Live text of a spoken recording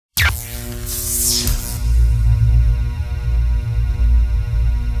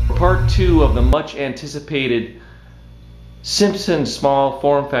2 of the much anticipated Simpson Small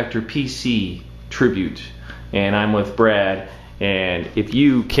Form Factor PC tribute, and I'm with Brad. And if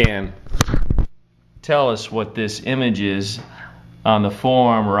you can tell us what this image is on the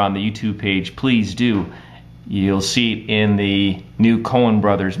forum or on the YouTube page, please do. You'll see it in the new Coen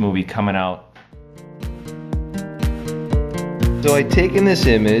Brothers movie coming out. So I'd taken this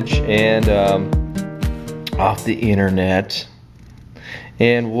image and off the internet,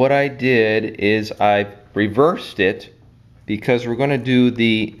 and what I did is I reversed it because we're going to do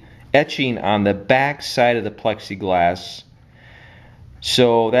the etching on the back side of the plexiglass.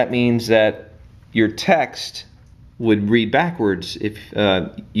 So that means that your text would read backwards if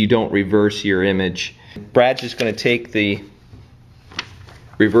you don't reverse your image. Brad's just going to take the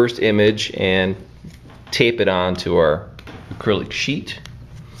reversed image and tape it onto our acrylic sheet.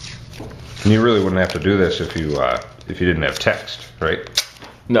 And you really wouldn't have to do this if you didn't have text, right?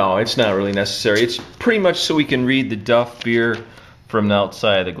 No, it's not really necessary. It's pretty much so we can read the Duff beer from the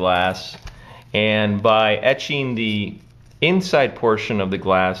outside of the glass. And by etching the inside portion of the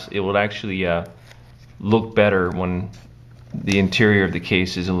glass, it will actually look better when the interior of the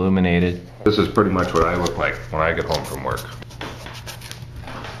case is illuminated. This is pretty much what I look like when I get home from work.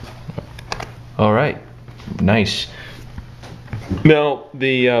 All right, nice. Now,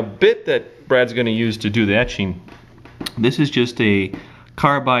 the bit that Brad's going to use to do the etching, this is just a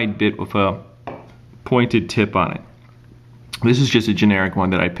carbide bit with a pointed tip on it. This is just a generic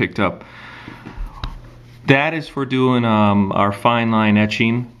one that I picked up. That is for doing our fine line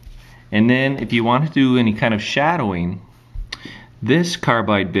etching. And then if you want to do any kind of shadowing, this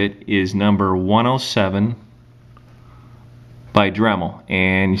carbide bit is number 107 by Dremel.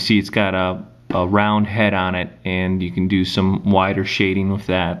 And you see it's got a round head on it, and you can do some wider shading with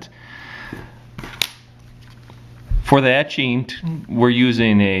that. For the etching, we're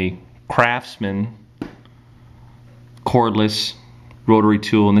using a Craftsman cordless rotary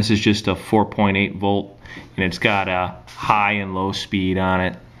tool, and this is just a 4.8 volt, and it's got a high and low speed on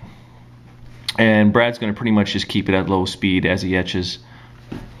it. And Brad's going to pretty much just keep it at low speed as he etches.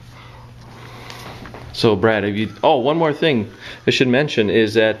 So Brad, have you? Oh, one more thing I should mention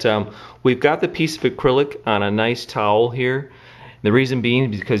is that we've got the piece of acrylic on a nice towel here. The reason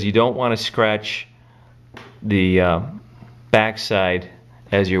being is because you don't want to scratch the backside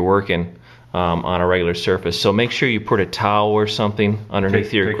as you're working on a regular surface. So make sure you put a towel or something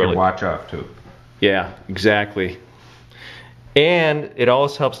underneath your acrylic. Take your watch off too. Yeah, exactly. And it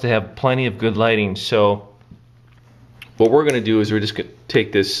always helps to have plenty of good lighting. So what we're going to do is we're just going to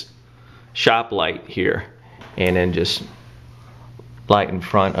take this shop light here and then just light in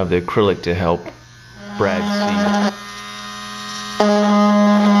front of the acrylic to help Brad see.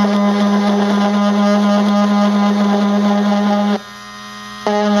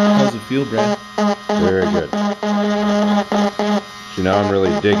 How's it feel, Brad? Very good. See, now I'm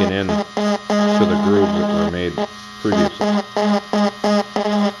really digging in to the grooves that were made previously.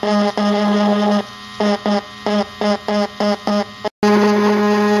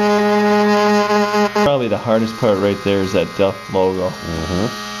 Probably the hardest part right there is that Duff logo.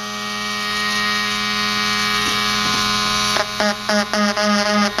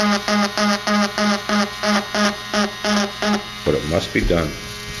 But it must be done.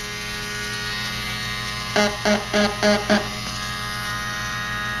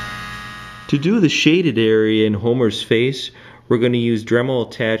 To do the shaded area in Homer's face, we're going to use Dremel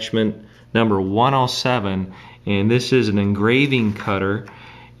attachment number 107, and this is an engraving cutter,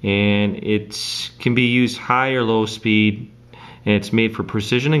 and it can be used high or low speed, and it's made for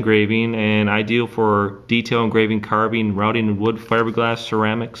precision engraving and ideal for detail engraving, carving, routing in wood, fiberglass,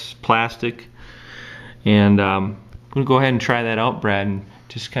 ceramics, plastic. And I'm going to go ahead and try that out, Brad, and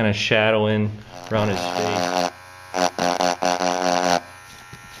just kind of shadow in around his face.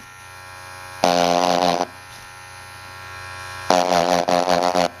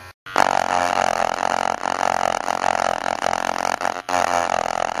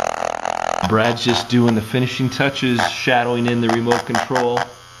 Brad's just doing the finishing touches, shadowing in the remote control.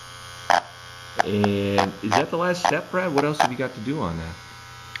 And is that the last step, Brad? What else have you got to do on that?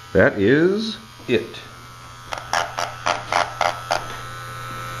 That is it.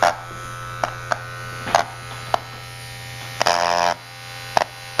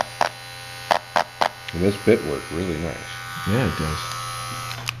 And this bit worked really nice. Yeah, it does.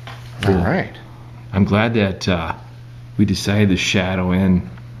 All right. I'm glad that we decided to shadow in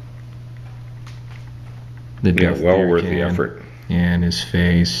the Yeah, well worth the effort. And his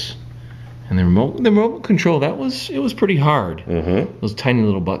face. And the remote control, it was pretty hard. Those tiny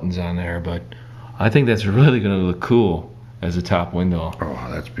little buttons on there, but I think that's really going to look cool. as a top window. Oh,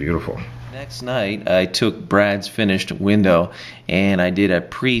 that's beautiful. Next night, I took Brad's finished window and I did a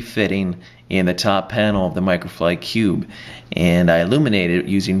pre-fitting in the top panel of the Microfly cube, and I illuminated it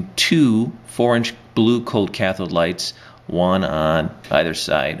using two 4-inch blue cold cathode lights, one on either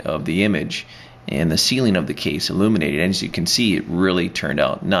side of the image, and the ceiling of the case illuminated. And as you can see, it really turned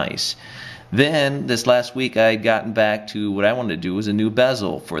out nice. Then this last week I had gotten back to what I wanted to do was a new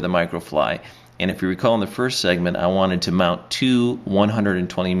bezel for the Microfly. And if you recall in the first segment, I wanted to mount two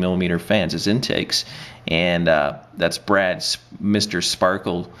 120 millimeter fans as intakes, and that's Brad's Mr.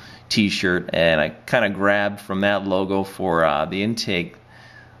 Sparkle t-shirt, and I kind of grabbed from that logo for the intake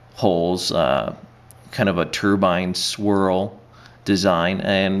holes, kind of a turbine swirl design,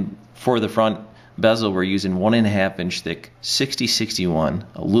 and for the front bezel we're using 1.5 inch thick 6061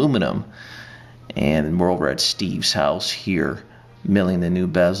 aluminum, and we're over at Steve's house here milling the new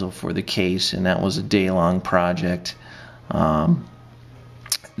bezel for the case, and that was a day-long project.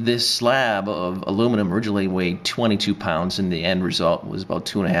 This slab of aluminum originally weighed 22 pounds, and the end result was about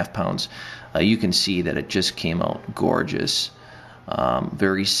 2.5 pounds. You can see that it just came out gorgeous.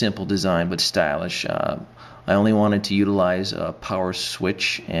 Very simple design, but stylish. I only wanted to utilize a power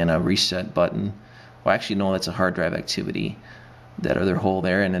switch and a reset button. Well, actually, no, that's a hard drive activity, that other hole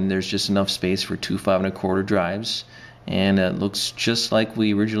there, and then there's just enough space for two 5 1/4 drives. And it looks just like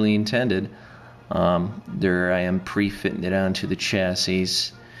we originally intended. There I am pre-fitting it onto the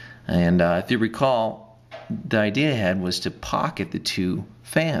chassis, and if you recall, the idea I had was to pocket the two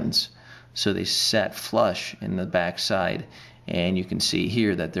fans so they sat flush in the back side, and you can see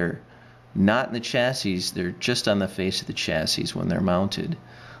here that they're not in the chassis, they're just on the face of the chassis when they're mounted.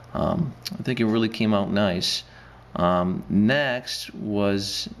 I think it really came out nice. Next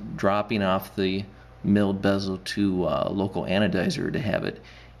was dropping off the milled bezel to a local anodizer to have it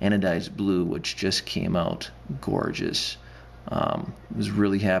anodized blue, which just came out gorgeous. Was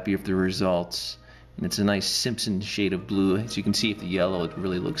really happy with the results, and it's a nice Simpson shade of blue. As you can see, if the yellow, it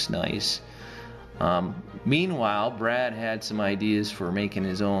really looks nice. Meanwhile, Brad had some ideas for making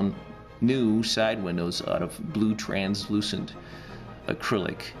his own new side windows out of blue translucent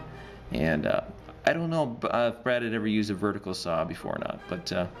acrylic, and I don't know if Brad had ever used a vertical saw before or not,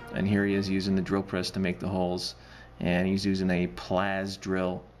 but and here he is using the drill press to make the holes, and he's using a Plaz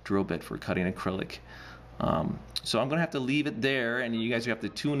drill bit for cutting acrylic. So I'm gonna have to leave it there, and you guys have to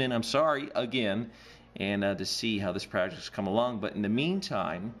tune in, I'm sorry again, and to see how this project's come along. But in the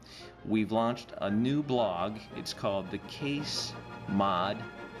meantime, we've launched a new blog. It's called the Case Mod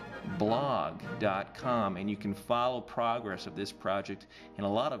blog.com, and you can follow progress of this project and a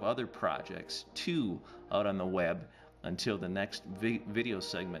lot of other projects too out on the web until the next video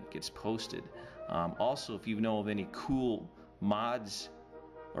segment gets posted. Also, if you know of any cool mods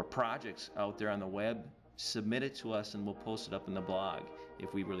or projects out there on the web, submit it to us and we'll post it up in the blog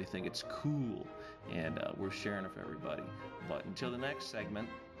if we really think it's cool, and we're sharing it for everybody. But until the next segment,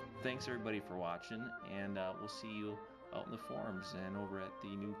 thanks everybody for watching, and we'll see you out in the forums and over at the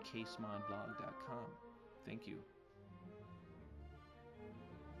new casemodblog.com. Thank you.